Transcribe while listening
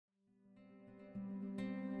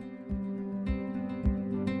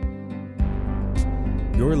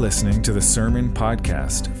You're listening to the Sermon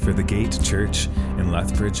Podcast for the Gate Church in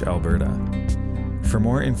Lethbridge, Alberta. For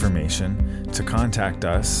more information, to contact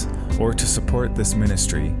us, or to support this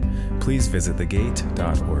ministry, please visit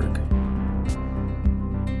thegate.org.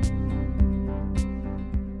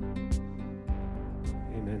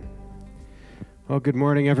 Amen. Well, good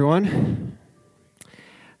morning, everyone.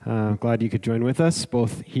 Glad you could join with us,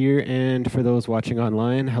 both here and for those watching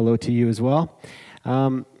online. Hello to you as well.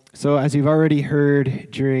 So as you've already heard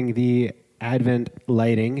during the Advent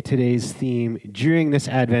lighting, today's theme during this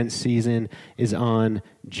Advent season is on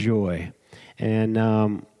joy.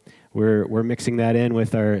 And we're mixing that in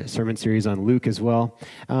with our sermon series on Luke as well.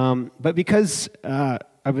 But because I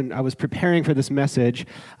was preparing for this message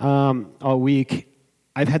all week,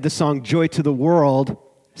 I've had the song Joy to the World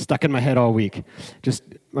stuck in my head all week. Just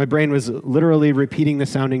my brain was literally repeating the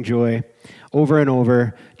sounding joy over and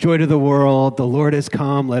over. Joy to the world, the Lord has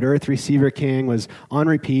come, let earth receive her King was on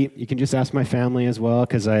repeat. You can just ask my family as well,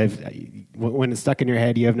 because when it's stuck in your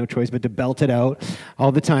head, you have no choice but to belt it out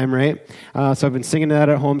all the time, right? So I've been singing that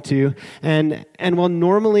at home too. And while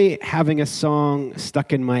normally having a song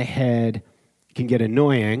stuck in my head can get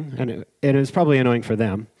annoying, and it was probably annoying for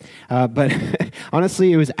them, but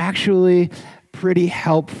honestly, it was actually pretty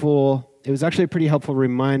helpful. It was actually a pretty helpful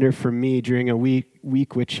reminder for me during a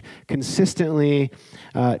week which consistently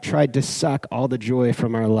tried to suck all the joy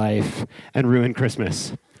from our life and ruin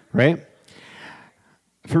Christmas, right?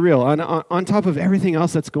 For real, on top of everything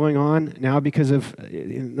else that's going on now because of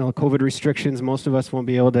COVID restrictions, most of us won't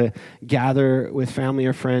be able to gather with family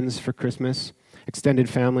or friends for Christmas. Extended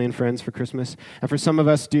family and friends for Christmas. And for some of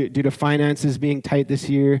us, due to finances being tight this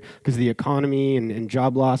year, because of the economy and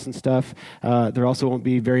job loss and stuff, there also won't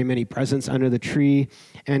be very many presents under the tree.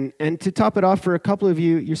 And to top it off, for a couple of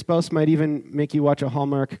you, your spouse might even make you watch a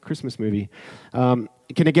Hallmark Christmas movie. Can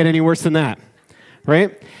it get any worse than that?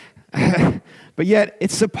 Right? But yet,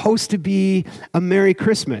 it's supposed to be a Merry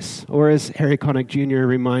Christmas, or as Harry Connick Jr.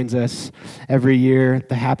 reminds us every year,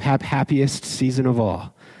 the happiest season of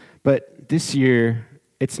all. But this year,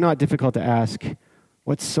 it's not difficult to ask,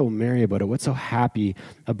 what's so merry about it? What's so happy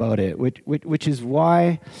about it? Which is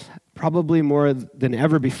why, probably more than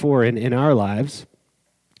ever before in our lives,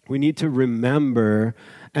 we need to remember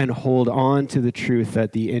and hold on to the truth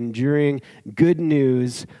that the enduring good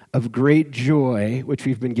news of great joy, which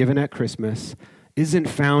we've been given at Christmas, isn't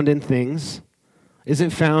found in things,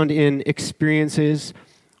 isn't found in experiences,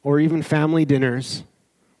 or even family dinners.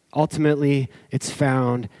 Ultimately, it's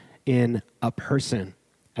found in a person.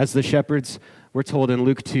 As the shepherds were told in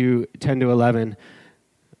Luke 2:10-11,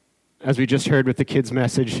 as we just heard with the kids'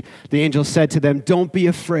 message, the angel said to them, "Don't be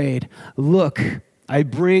afraid. Look, I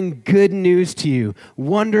bring good news to you,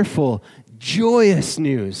 wonderful, joyous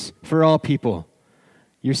news for all people.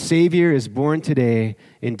 Your Savior is born today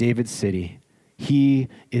in David's city. He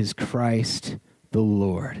is Christ the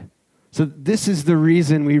Lord." So this is the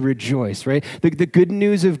reason we rejoice, right? The good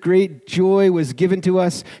news of great joy was given to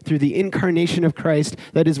us through the incarnation of Christ.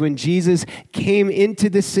 That is when Jesus came into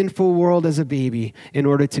this sinful world as a baby in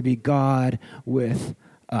order to be God with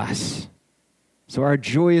us. So our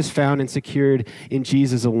joy is found and secured in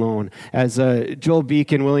Jesus alone. As Joel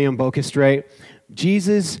Beek and William Bocust write,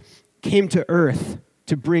 Jesus came to earth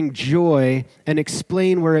to bring joy and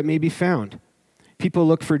explain where it may be found. People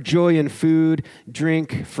look for joy in food,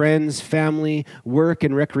 drink, friends, family, work,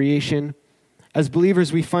 and recreation. As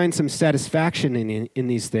believers, we find some satisfaction in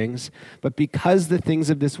these things, but because the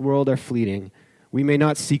things of this world are fleeting, we may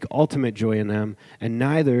not seek ultimate joy in them, and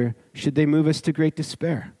neither should they move us to great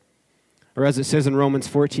despair. Or as it says in Romans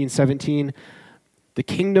 14:17, the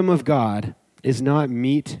kingdom of God is not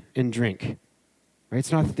meat and drink. Right?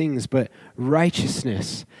 It's not things, but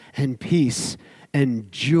righteousness and peace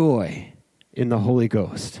and joy in the Holy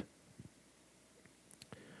Ghost.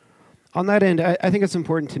 On that end, I think it's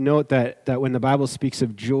important to note that when the Bible speaks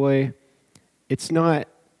of joy, it's not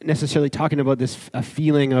necessarily talking about a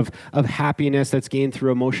feeling of happiness that's gained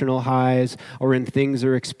through emotional highs or in things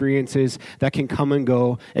or experiences that can come and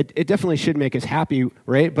go. It definitely should make us happy,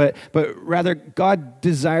 right? But rather, God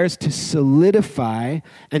desires to solidify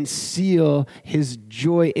and seal his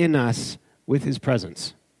joy in us with his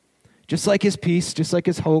presence. Just like his peace, just like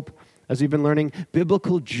his hope, as we've been learning,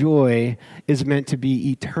 biblical joy is meant to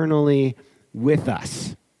be eternally with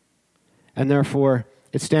us. And therefore,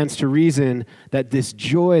 it stands to reason that this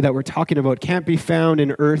joy that we're talking about can't be found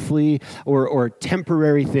in earthly or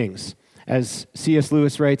temporary things. As C.S.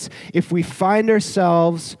 Lewis writes, if we find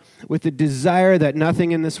ourselves with a desire that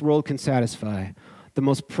nothing in this world can satisfy, the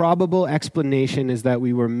most probable explanation is that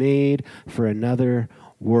we were made for another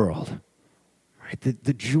world.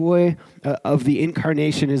 The joy of the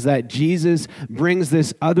incarnation is that Jesus brings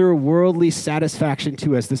this otherworldly satisfaction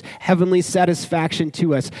to us, this heavenly satisfaction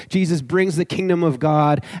to us. Jesus brings the kingdom of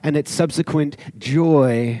God and its subsequent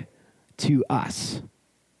joy to us.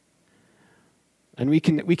 And we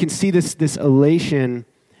can see this elation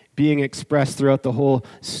being expressed throughout the whole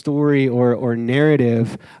story or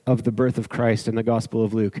narrative of the birth of Christ in the Gospel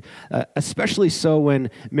of Luke, especially so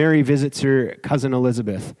when Mary visits her cousin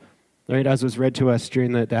Elizabeth, right, as was read to us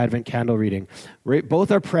during the Advent candle reading. Right?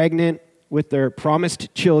 Both are pregnant with their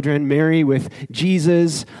promised children, Mary with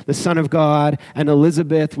Jesus, the Son of God, and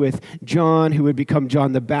Elizabeth with John, who would become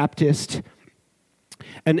John the Baptist.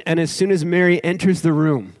 And as soon as Mary enters the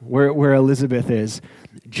room where Elizabeth is,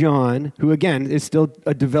 John, who again is still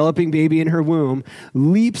a developing baby in her womb,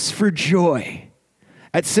 leaps for joy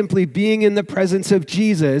at simply being in the presence of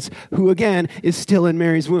Jesus, who again is still in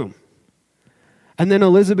Mary's womb. And then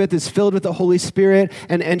Elizabeth is filled with the Holy Spirit,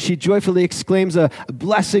 and she joyfully exclaims a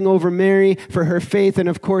blessing over Mary for her faith, and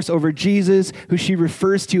of course over Jesus, who she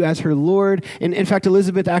refers to as her Lord. And in fact,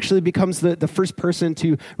 Elizabeth actually becomes the first person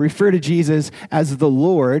to refer to Jesus as the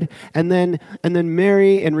Lord. And then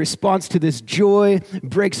Mary, in response to this joy,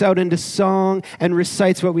 breaks out into song and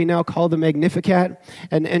recites what we now call the Magnificat.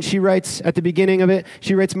 And she writes at the beginning of it,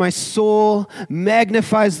 she writes, "My soul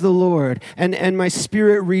magnifies the Lord, and my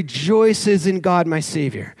spirit rejoices in God, my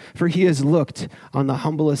Savior, for he has looked on the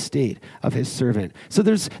humble estate of his servant." So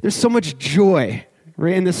there's so much joy,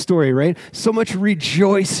 right, in this story, right? So much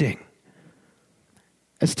rejoicing.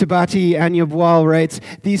 As Tabati Anyabwal writes,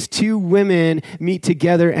 these two women meet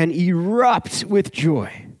together and erupt with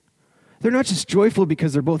joy. They're not just joyful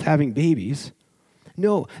because they're both having babies.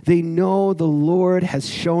 No, they know the Lord has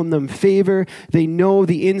shown them favor. They know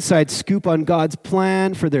the inside scoop on God's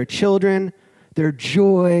plan for their children. Their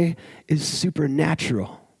joy is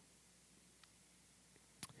supernatural.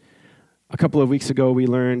 A couple of weeks ago, we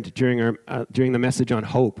learned during the message on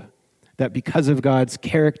hope that because of God's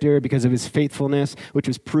character, because of his faithfulness, which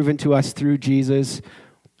was proven to us through Jesus,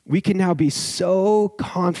 we can now be so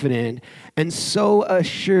confident and so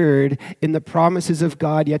assured in the promises of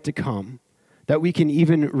God yet to come that we can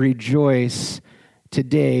even rejoice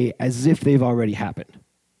today as if they've already happened.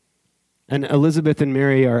 And Elizabeth and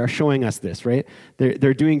Mary are showing us this, right?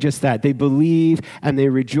 They're doing just that. They believe and they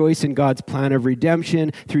rejoice in God's plan of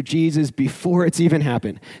redemption through Jesus before it's even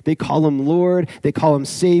happened. They call him Lord. They call him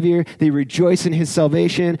Savior. They rejoice in his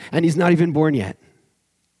salvation, and he's not even born yet.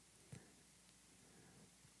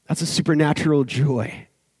 That's a supernatural joy,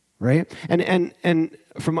 right? And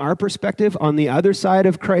from our perspective, on the other side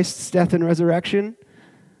of Christ's death and resurrection,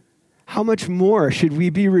 how much more should we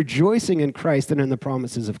be rejoicing in Christ and in the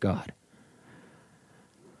promises of God?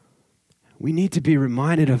 We need to be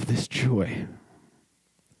reminded of this joy,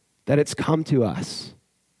 that it's come to us.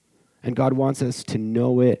 And God wants us to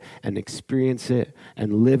know it and experience it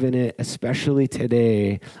and live in it, especially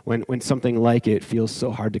today when something like it feels so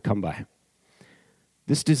hard to come by.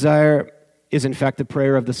 This desire is in fact the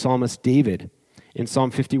prayer of the psalmist David in Psalm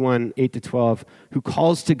 51, 8-12, who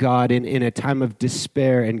calls to God in a time of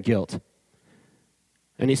despair and guilt.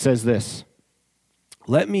 And he says this,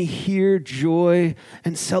 "Let me hear joy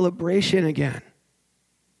and celebration again.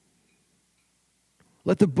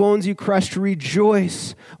 Let the bones you crushed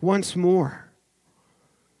rejoice once more.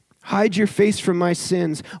 Hide your face from my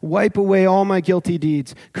sins. Wipe away all my guilty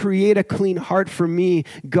deeds. Create a clean heart for me,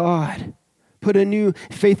 God. Put a new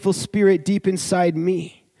faithful spirit deep inside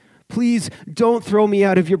me. Please don't throw me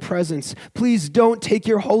out of your presence. Please don't take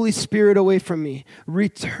your Holy Spirit away from me.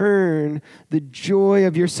 Return the joy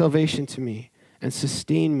of your salvation to me and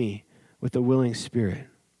sustain me with a willing spirit."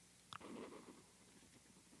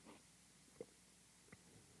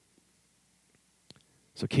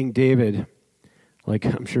 So King David, like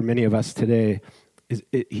I'm sure many of us today,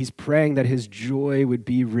 he's praying that his joy would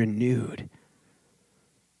be renewed.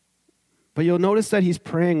 But you'll notice that he's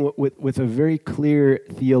praying with a very clear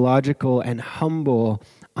theological and humble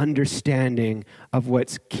understanding of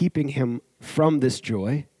what's keeping him from this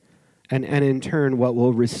joy, and in turn, what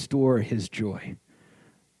will restore his joy.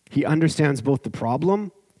 He understands both the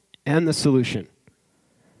problem and the solution.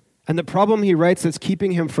 And the problem, he writes, that's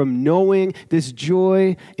keeping him from knowing this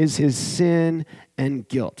joy is his sin and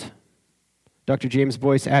guilt. Dr. James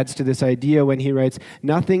Boyce adds to this idea when he writes,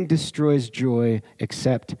 "Nothing destroys joy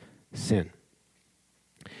except sin."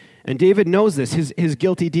 And David knows this. His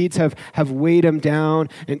guilty deeds have weighed him down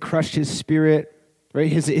and crushed his spirit. Right?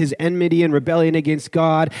 His enmity and rebellion against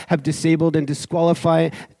God have disabled and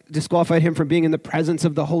disqualified him from being in the presence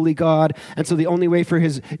of the holy God. And so the only way for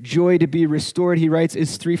his joy to be restored, he writes,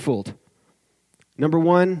 is threefold. Number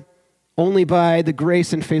one, only by the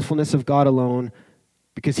grace and faithfulness of God alone,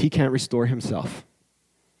 because he can't restore himself.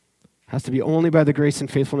 It has to be only by the grace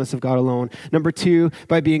and faithfulness of God alone. Number 2,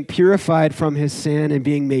 by being purified from his sin and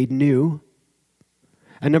being made new.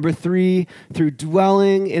 And number 3, through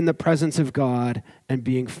dwelling in the presence of God and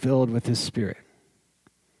being filled with his Spirit.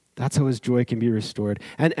 That's how his joy can be restored.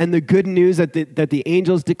 And the good news that the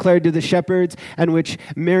angels declared to the shepherds, and which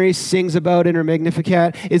Mary sings about in her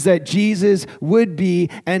Magnificat, is that Jesus would be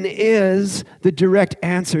and is the direct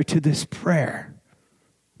answer to this prayer.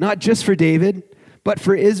 Not just for David, but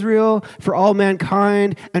for Israel, for all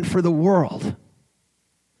mankind, and for the world.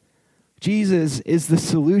 Jesus is the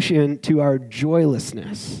solution to our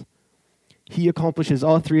joylessness. He accomplishes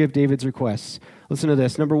all 3 of David's requests. Listen to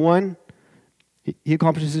this. Number 1, he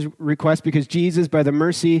accomplishes his request because Jesus, by the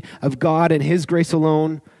mercy of God and his grace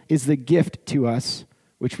alone, is the gift to us,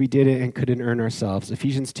 which we didn't and couldn't earn ourselves.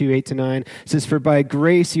 Ephesians 2, 8-9 says, "For by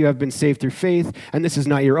grace you have been saved through faith, and this is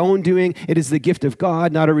not your own doing. It is the gift of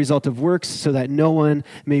God, not a result of works, so that no one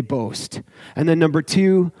may boast." And then number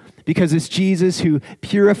 2, because it's Jesus who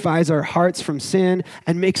purifies our hearts from sin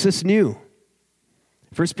and makes us new.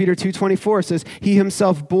 1 Peter 2:24 says, "He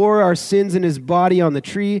himself bore our sins in his body on the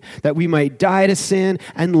tree, that we might die to sin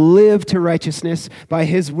and live to righteousness. By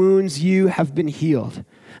his wounds you have been healed."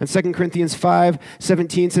 And 2 Corinthians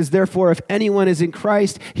 5:17 says, "Therefore, if anyone is in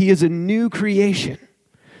Christ, he is a new creation.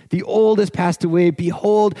 The old has passed away.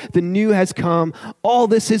 Behold, the new has come. All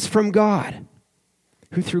this is from God,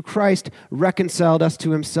 who through Christ reconciled us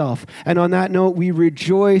to himself." And on that note, we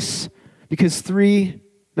rejoice because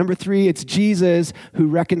number 3, it's Jesus who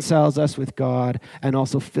reconciles us with God and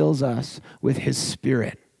also fills us with his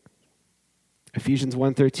Spirit. Ephesians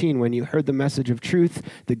 1:13, "When you heard the message of truth,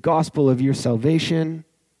 the gospel of your salvation,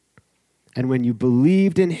 and when you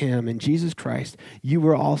believed in him, in Jesus Christ, you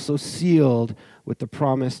were also sealed with the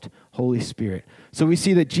promised Holy Spirit." So we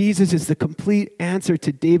see that Jesus is the complete answer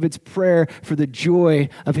to David's prayer for the joy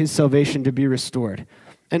of his salvation to be restored.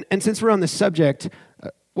 And since we're on the subject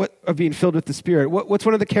of being filled with the Spirit, what's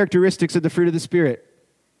one of the characteristics of the fruit of the Spirit?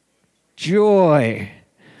 Joy,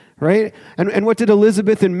 right? And what did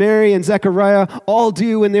Elizabeth and Mary and Zechariah all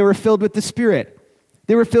do when they were filled with the Spirit?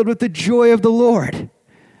 They were filled with the joy of the Lord.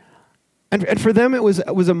 And for them, it was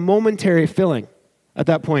a momentary filling at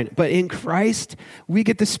that point. But in Christ, we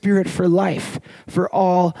get the Spirit for life, for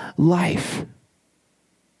all life.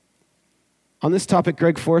 On this topic,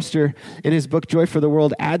 Greg Forster, in his book, Joy for the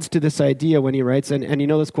World, adds to this idea when he writes, and you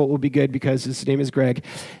know this quote will be good because his name is Greg.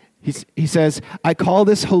 He says, "I call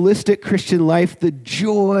this holistic Christian life the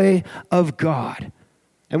joy of God."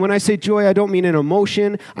 And when I say joy, I don't mean an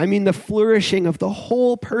emotion. I mean the flourishing of the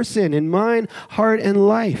whole person in mind, heart, and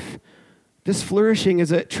life. This flourishing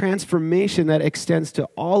is a transformation that extends to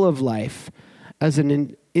all of life as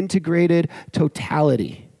an integrated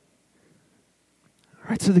totality. All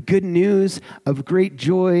right, so the good news of great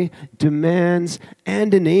joy demands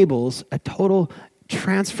and enables a total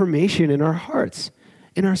transformation in our hearts,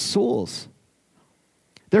 in our souls.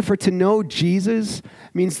 Therefore, to know Jesus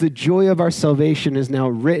means the joy of our salvation is now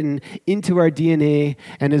written into our DNA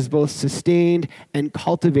and is both sustained and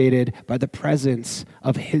cultivated by the presence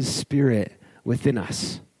of his Spirit within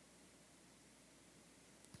us.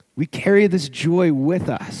 We carry this joy with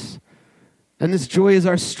us. And this joy is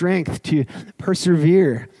our strength to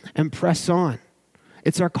persevere and press on.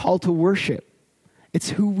 It's our call to worship.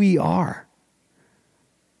 It's who we are.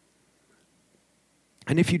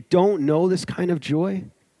 And if you don't know this kind of joy,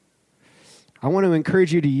 I want to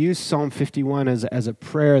encourage you to use Psalm 51 as a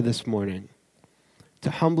prayer this morning,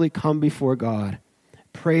 to humbly come before God.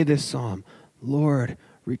 Pray this psalm, "Lord,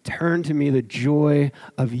 return to me the joy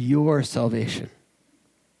of your salvation."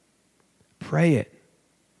 Pray it.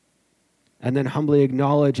 And then humbly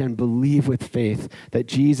acknowledge and believe with faith that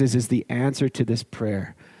Jesus is the answer to this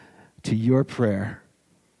prayer, to your prayer,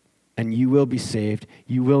 and you will be saved.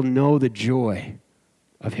 You will know the joy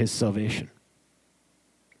of his salvation.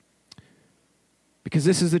 Because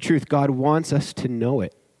this is the truth. God wants us to know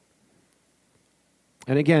it.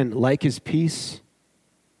 And again, like his peace,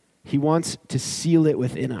 he wants to seal it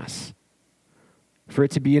within us, for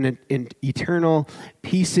it to be an eternal,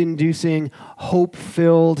 peace-inducing,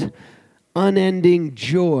 hope-filled, unending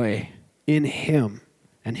joy in him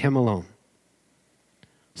and him alone.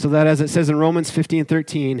 So that, as it says in Romans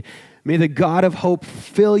 15:13, may the God of hope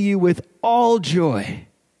fill you with all joy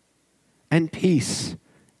and peace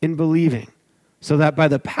in believing, so that by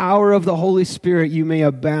the power of the Holy Spirit you may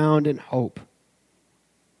abound in hope.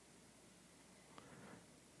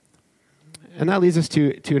 And that leads us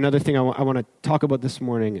to another thing I want to talk about this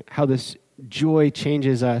morning, how this joy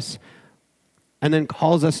changes us and then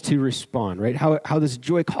calls us to respond, right? How this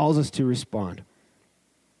joy calls us to respond.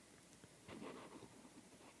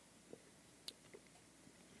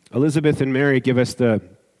 Elizabeth and Mary give us the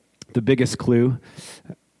biggest clue,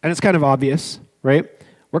 and it's kind of obvious, right?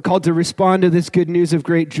 We're called to respond to this good news of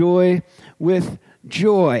great joy with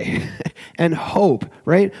joy and hope,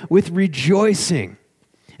 right? With rejoicing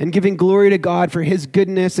and giving glory to God for his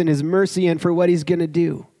goodness and his mercy and for what he's going to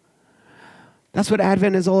do. That's what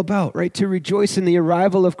Advent is all about, right? To rejoice in the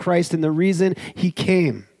arrival of Christ and the reason he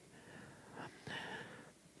came.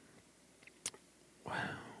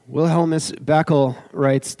 Wilhelmus Backel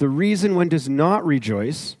writes, the reason one does not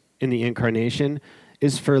rejoice in the incarnation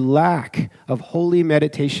is for lack of holy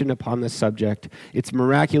meditation upon the subject, its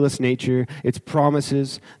miraculous nature, its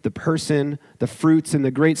promises, the person, the fruits, and the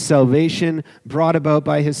great salvation brought about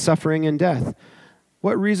by his suffering and death.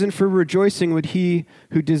 What reason for rejoicing would he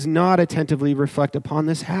who does not attentively reflect upon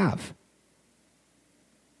this have?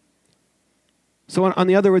 So on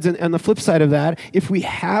the other words, on the flip side of that, if we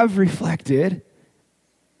have reflected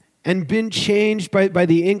and been changed by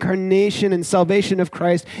the incarnation and salvation of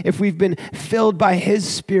Christ, if we've been filled by his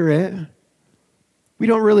Spirit, we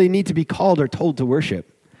don't really need to be called or told to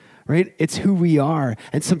worship, right? It's who we are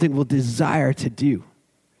and something we'll desire to do.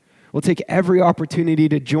 We'll take every opportunity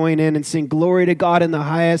to join in and sing glory to God in the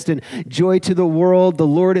highest and joy to the world. The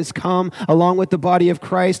Lord has come along with the body of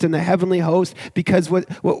Christ and the heavenly host, because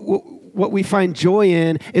what we find joy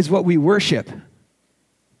in is what we worship.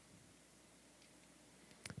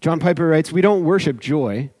 John Piper writes, we don't worship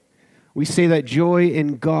joy. We say that joy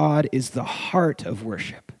in God is the heart of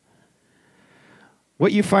worship.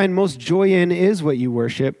 What you find most joy in is what you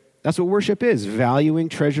worship. That's what worship is: valuing,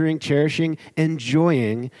 treasuring, cherishing,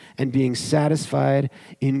 enjoying, and being satisfied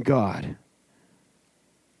in God. And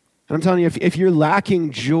I'm telling you, if you're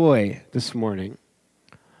lacking joy this morning,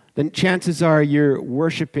 then chances are you're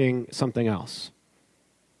worshiping something else.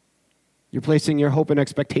 You're placing your hope and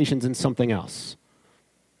expectations in something else.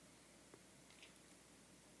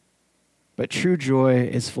 But true joy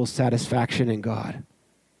is full satisfaction in God.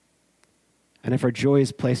 And if our joy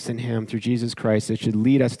is placed in him through Jesus Christ, it should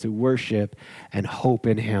lead us to worship and hope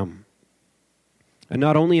in him. And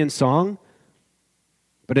not only in song,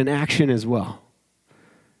 but in action as well.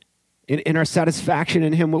 In our satisfaction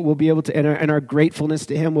in him, we'll be able to, in our gratefulness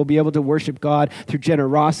to him, we'll be able to worship God through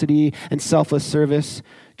generosity and selfless service.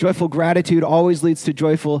 Joyful gratitude always leads to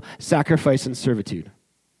joyful sacrifice and servitude.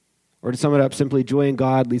 Or to sum it up simply, joy in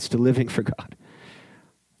God leads to living for God.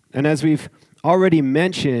 And as we've already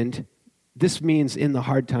mentioned, this means in the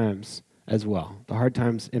hard times as well. The hard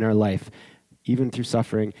times in our life, even through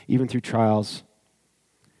suffering, even through trials.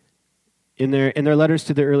 In their letters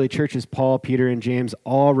to the early churches, Paul, Peter, and James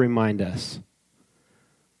all remind us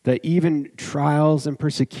that even trials and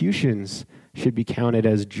persecutions should be counted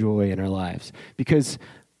as joy in our lives. Because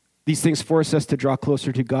these things force us to draw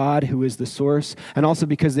closer to God, who is the source, and also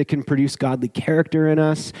because they can produce godly character in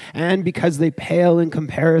us, and because they pale in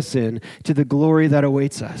comparison to the glory that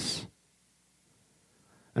awaits us.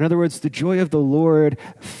 In other words, the joy of the Lord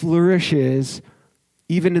flourishes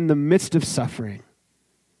even in the midst of suffering.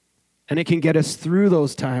 And it can get us through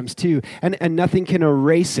those times too. And nothing can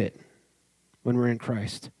erase it when we're in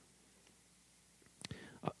Christ.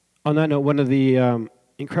 On that note, one of the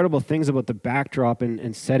incredible things about the backdrop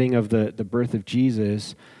and setting of the birth of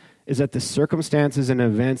Jesus is that the circumstances and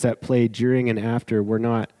events that played during and after were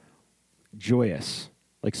not joyous,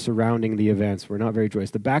 like surrounding the events were not very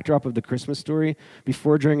joyous. The backdrop of the Christmas story,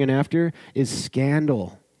 before, during, and after, is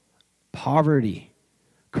scandal, poverty,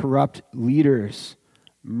 corrupt leaders,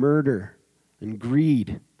 murder, and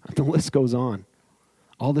greed. The list goes on.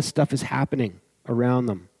 All this stuff is happening around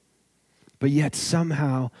them. But yet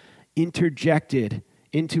somehow interjected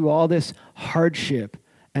into all this hardship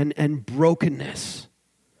and brokenness,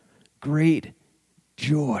 great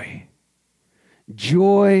joy.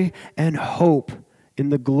 Joy and hope in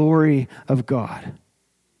the glory of God.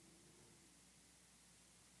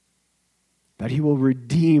 That he will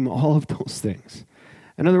redeem all of those things.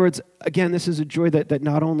 In other words, again, this is a joy that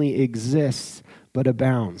not only exists, but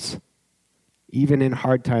abounds. Even in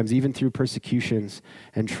hard times, even through persecutions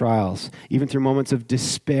and trials, even through moments of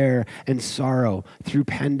despair and sorrow, through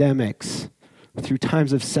pandemics, through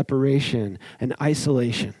times of separation and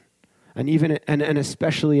isolation, and even and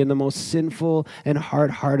especially in the most sinful and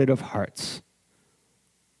hard-hearted of hearts,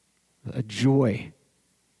 a joy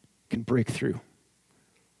can break through.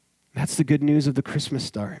 That's the good news of the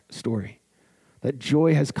Christmas story. That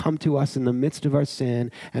joy has come to us in the midst of our sin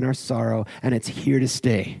and our sorrow, and it's here to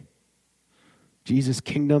stay. Jesus'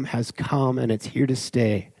 kingdom has come, and it's here to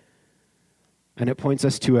stay. And it points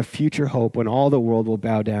us to a future hope when all the world will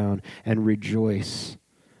bow down and rejoice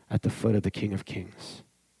at the foot of the King of Kings.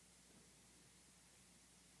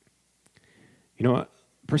 You know,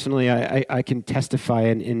 personally, I can testify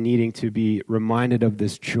in needing to be reminded of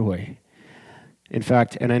this joy. In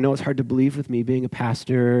fact, and I know it's hard to believe with me being a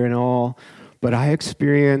pastor and all, but I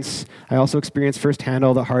also experience firsthand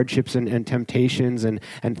all the hardships and temptations and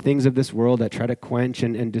things of this world that try to quench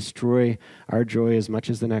and destroy our joy as much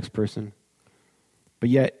as the next person. But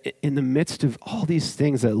yet, in the midst of all these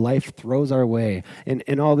things that life throws our way,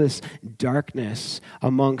 in all this darkness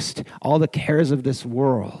amongst all the cares of this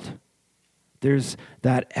world, there's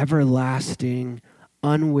that everlasting,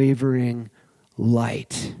 unwavering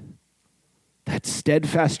light. That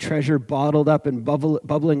steadfast treasure bottled up and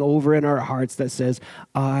bubbling over in our hearts that says,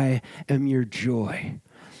 I am your joy.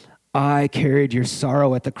 I carried your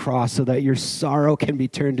sorrow at the cross so that your sorrow can be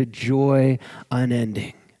turned to joy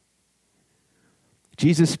unending.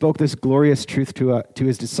 Jesus spoke this glorious truth to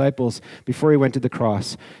his disciples before he went to the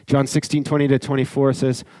cross. John 16:20-24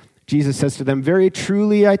 says, Jesus says to them, very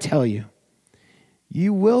truly I tell you,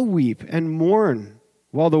 you will weep and mourn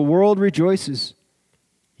while the world rejoices.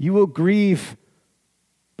 You will grieve,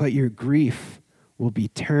 but your grief will be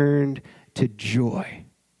turned to joy.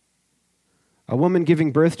 A woman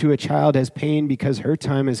giving birth to a child has pain because her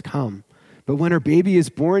time has come. But when her baby is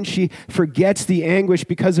born, she forgets the anguish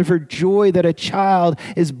because of her joy that a child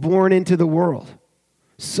is born into the world.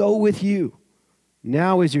 So with you,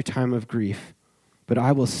 now is your time of grief. But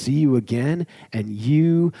I will see you again, and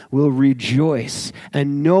you will rejoice,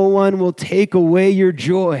 and no one will take away your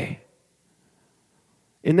joy.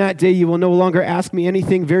 In that day you will no longer ask me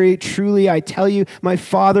anything. Very truly I tell you, my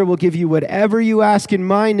Father will give you whatever you ask in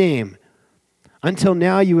my name. Until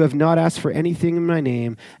now you have not asked for anything in my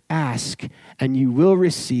name. Ask, and you will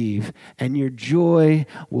receive, and your joy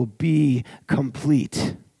will be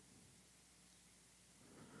complete.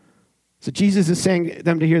 So Jesus is saying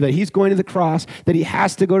them to hear that he's going to the cross, that he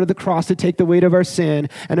has to go to the cross to take the weight of our sin.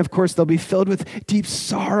 And of course, they'll be filled with deep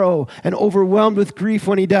sorrow and overwhelmed with grief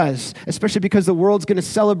when he does, especially because the world's going to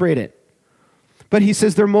celebrate it. But he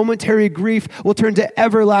says their momentary grief will turn to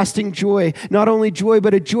everlasting joy. Not only joy,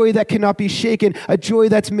 but a joy that cannot be shaken, a joy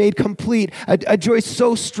that's made complete, a joy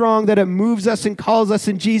so strong that it moves us and calls us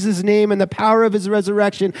in Jesus' name and the power of his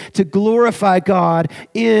resurrection to glorify God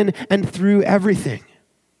in and through everything.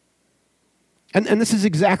 And this is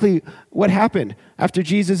exactly what happened after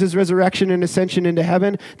Jesus' resurrection and ascension into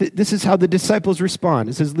heaven. This is how the disciples respond.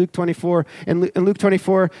 It says Luke 24, in Luke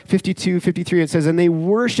 24, 52, 53, it says, and they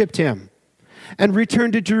worshiped him and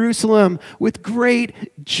returned to Jerusalem with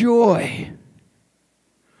great joy.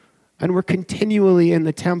 And were continually in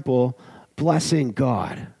the temple blessing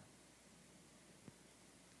God.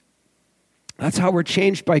 That's how we're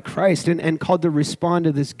changed by Christ and called to respond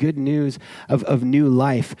to this good news of new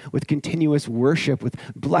life with continuous worship, with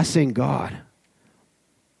blessing God.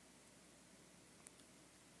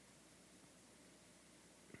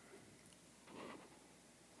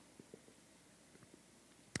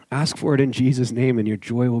 Ask for it in Jesus' name and your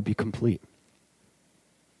joy will be complete.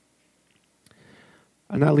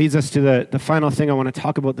 And that leads us to the final thing I want to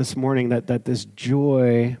talk about this morning, that this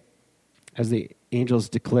joy, as the angels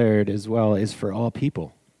declared as well, is for all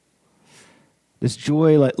people. This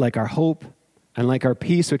joy, like our hope and like our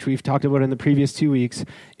peace, which we've talked about in the previous 2 weeks,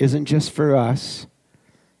 isn't just for us,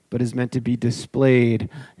 but is meant to be displayed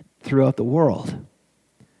throughout the world.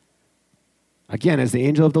 Again, as the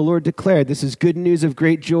angel of the Lord declared, this is good news of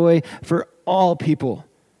great joy for all people.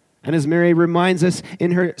 And as Mary reminds us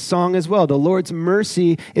in her song as well, the Lord's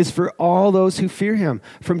mercy is for all those who fear him,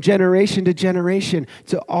 from generation to generation,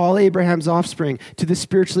 to all Abraham's offspring, to the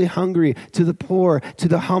spiritually hungry, to the poor, to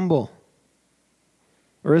the humble.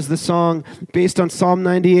 Or as the song based on Psalm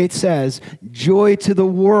 98 says, joy to the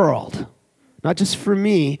world. Not just for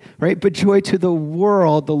me, right? But joy to the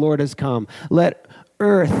world, the Lord has come. Let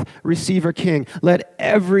earth receive her king. Let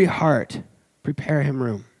every heart prepare him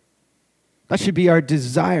room. That should be our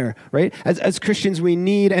desire, right? As Christians, we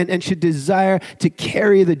need and should desire to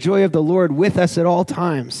carry the joy of the Lord with us at all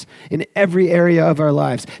times in every area of our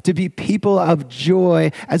lives, to be people of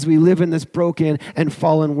joy as we live in this broken and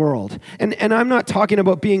fallen world. And I'm not talking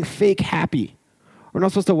about being fake happy. We're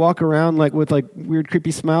not supposed to walk around with weird,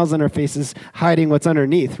 creepy smiles on our faces, hiding what's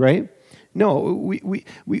underneath, right? No, we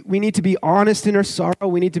need to be honest in our sorrow.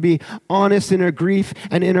 We need to be honest in our grief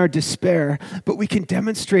and in our despair. But we can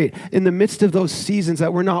demonstrate in the midst of those seasons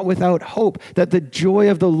that we're not without hope, that the joy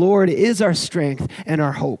of the Lord is our strength and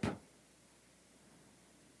our hope.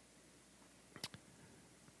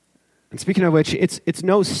 And speaking of which, it's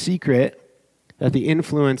no secret that the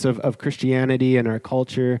influence of Christianity in our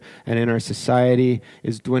culture and in our society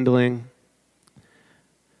is dwindling.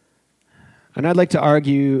 And I'd like to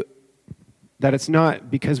argue that it's not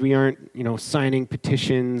because we aren't, signing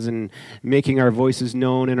petitions and making our voices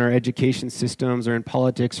known in our education systems or in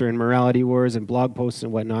politics or in morality wars and blog posts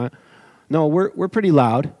and whatnot. No, we're pretty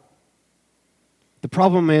loud. The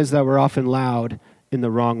problem is that we're often loud in the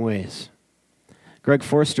wrong ways. Greg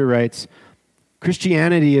Forster writes,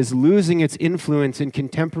 Christianity is losing its influence in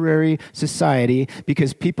contemporary society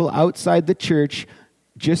because people outside the church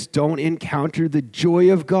just don't encounter the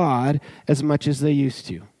joy of God as much as they used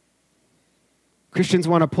to. Christians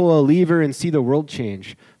want to pull a lever and see the world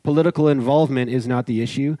change. Political involvement is not the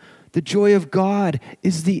issue. The joy of God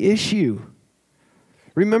is the issue.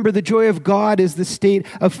 Remember, the joy of God is the state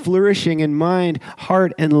of flourishing in mind,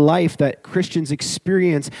 heart, and life that Christians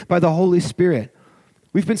experience by the Holy Spirit.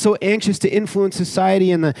 We've been so anxious to influence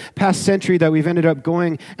society in the past century that we've ended up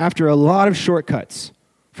going after a lot of shortcuts.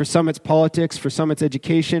 For some, it's politics. For some, it's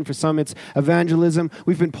education. For some, it's evangelism.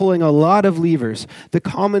 We've been pulling a lot of levers. The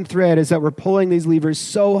common thread is that we're pulling these levers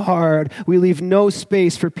so hard, we leave no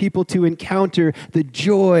space for people to encounter the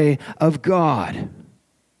joy of God.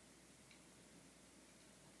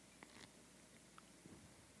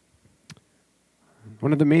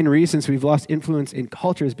 One of the main reasons we've lost influence in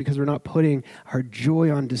culture is because we're not putting our joy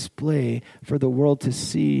on display for the world to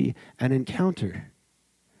see and encounter.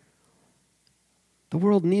 The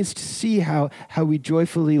world needs to see how we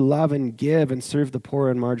joyfully love and give and serve the poor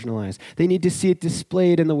and marginalized. They need to see it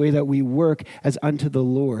displayed in the way that we work as unto the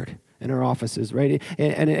Lord in our offices, right?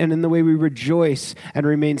 And in the way we rejoice and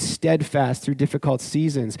remain steadfast through difficult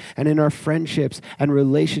seasons, and in our friendships and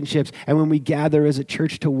relationships, and when we gather as a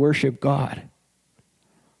church to worship God.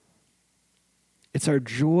 It's our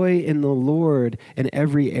joy in the Lord in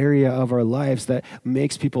every area of our lives that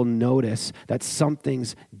makes people notice that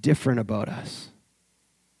something's different about us.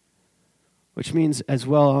 Which means as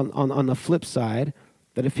well on the flip side,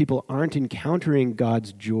 that if people aren't encountering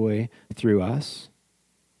God's joy through us,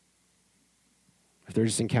 if they're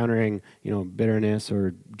just encountering, bitterness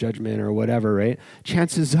or judgment or whatever, right?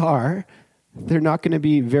 Chances are they're not going to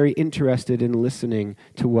be very interested in listening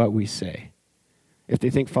to what we say. If they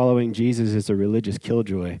think following Jesus is a religious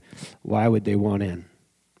killjoy, why would they want in?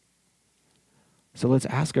 So let's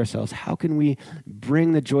ask ourselves, how can we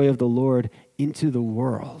bring the joy of the Lord into the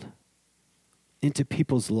world? Into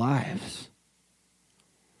people's lives.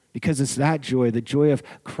 Because it's that joy, the joy of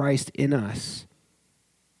Christ in us,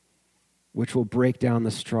 which will break down the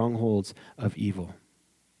strongholds of evil.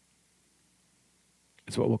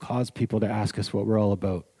 It's what will cause people to ask us what we're all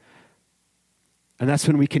about. And that's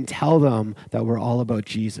when we can tell them that we're all about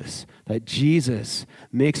Jesus, that Jesus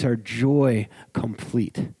makes our joy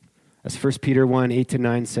complete. As 1 Peter 1,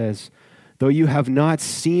 8-9 says, though you have not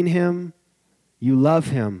seen him, you love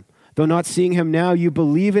him. Though not seeing him now, you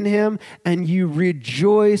believe in him, and you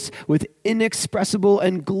rejoice with inexpressible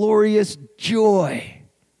and glorious joy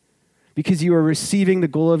because you are receiving the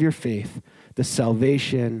goal of your faith, the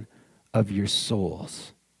salvation of your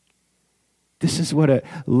souls. This is what it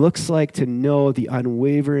looks like to know the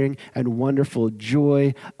unwavering and wonderful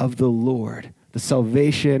joy of the Lord, the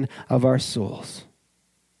salvation of our souls.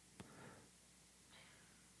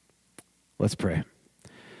 Let's pray.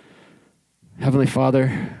 Heavenly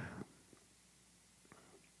Father,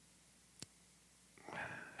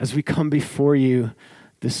 as we come before you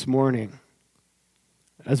this morning,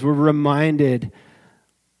 as we're reminded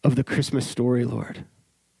of the Christmas story, Lord,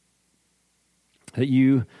 that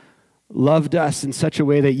you loved us in such a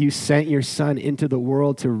way that you sent your Son into the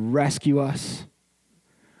world to rescue us.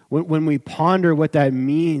 When we ponder what that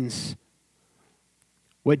means,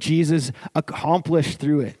 what Jesus accomplished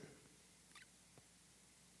through it,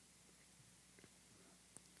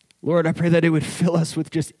 Lord, I pray that it would fill us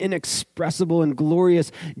with just inexpressible and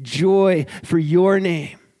glorious joy for your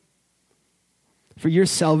name, for your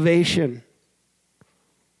salvation,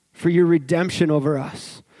 for your redemption over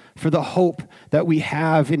us, for the hope that we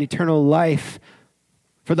have in eternal life,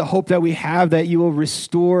 for the hope that we have that you will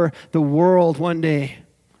restore the world one day,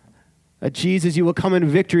 that Jesus, you will come in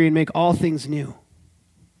victory and make all things new.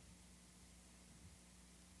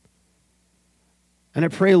 And I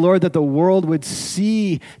pray, Lord, that the world would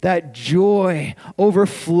see that joy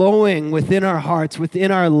overflowing within our hearts,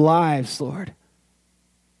 within our lives, Lord.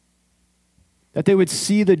 That they would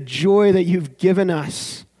see the joy that you've given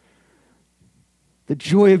us, the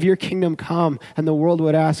joy of your kingdom come, and the world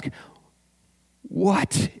would ask,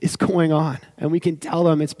 what is going on? And we can tell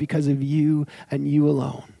them it's because of you and you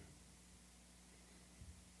alone.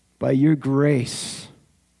 By your grace,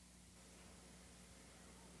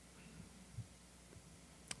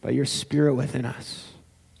 by your Spirit within us.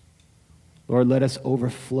 Lord, let us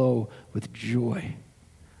overflow with joy,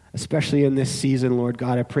 especially in this season, Lord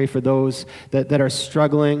God. I pray for those that are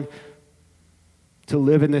struggling to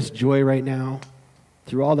live in this joy right now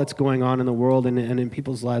through all that's going on in the world and in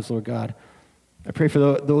people's lives, Lord God. I pray for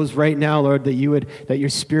those right now, Lord, that your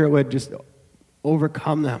Spirit would just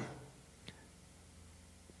overcome them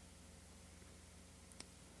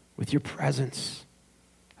with your presence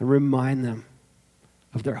and remind them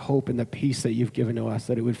of their hope and the peace that you've given to us,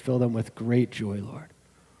 that it would fill them with great joy, Lord.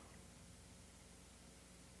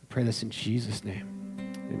 I pray this in Jesus' name.